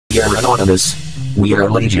We are anonymous. We are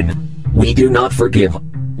legion. We do not forgive.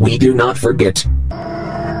 We do not forget.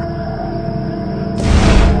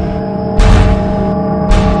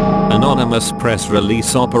 Anonymous press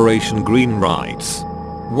release Operation Green Rights.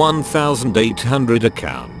 1,800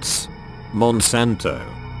 accounts. Monsanto,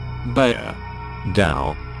 Bayer,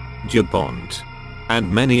 Dow, DuPont,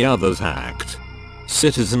 and many others hacked.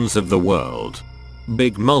 Citizens of the world.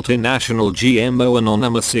 Big multinational GMO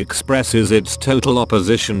Anonymous expresses its total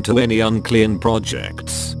opposition to any unclean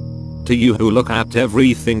projects. To you who look at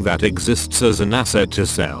everything that exists as an asset to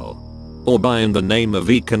sell or buy in the name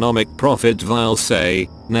of economic profit, I'll say,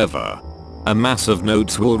 never. A mass of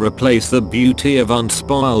notes will replace the beauty of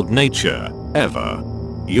unspoiled nature, ever.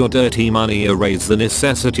 Your dirty money erases the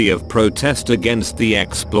necessity of protest against the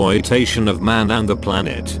exploitation of man and the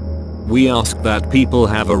planet. We ask that people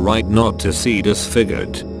have a right not to see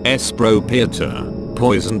disfigured, exploitation,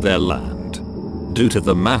 poison their land. Due to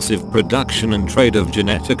the massive production and trade of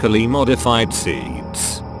genetically modified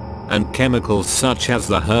seeds and chemicals such as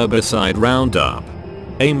the herbicide RoundUp,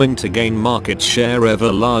 aiming to gain market share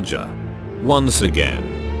ever larger. Once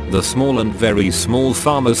again, the small and very small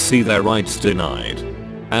farmers see their rights denied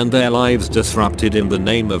and their lives disrupted in the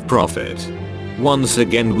name of profit. Once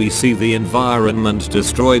again we see the environment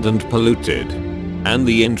destroyed and polluted, and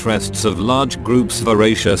the interests of large groups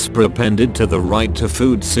voracious propended to the right to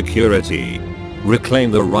food security. Reclaim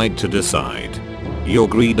the right to decide. Your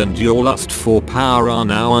greed and your lust for power are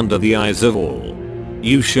now under the eyes of all.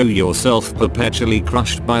 You show yourself perpetually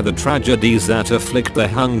crushed by the tragedies that afflict the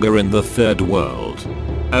hunger in the third world,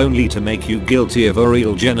 only to make you guilty of a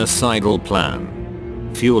real genocidal plan,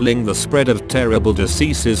 fueling the spread of terrible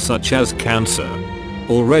diseases such as cancer,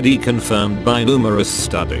 already confirmed by numerous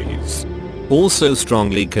studies. Also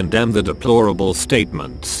strongly condemn the deplorable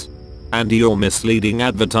statements and your misleading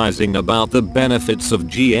advertising about the benefits of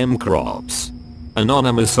GM crops.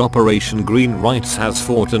 Anonymous Operation Green Rights has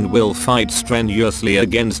fought and will fight strenuously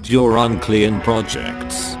against your unclean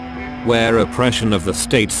projects, where oppression of the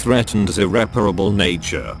state threatens irreparable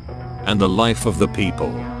nature and the life of the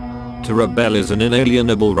people. To rebel is an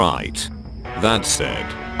inalienable right. That said,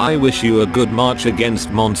 I wish you a good march against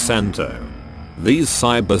Monsanto. These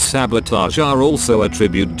cyber sabotage are also a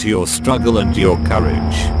tribute to your struggle and your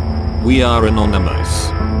courage. We are anonymous.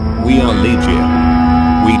 We are legion.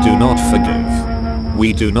 We do not forgive.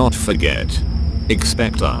 We do not forget.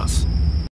 Expect us.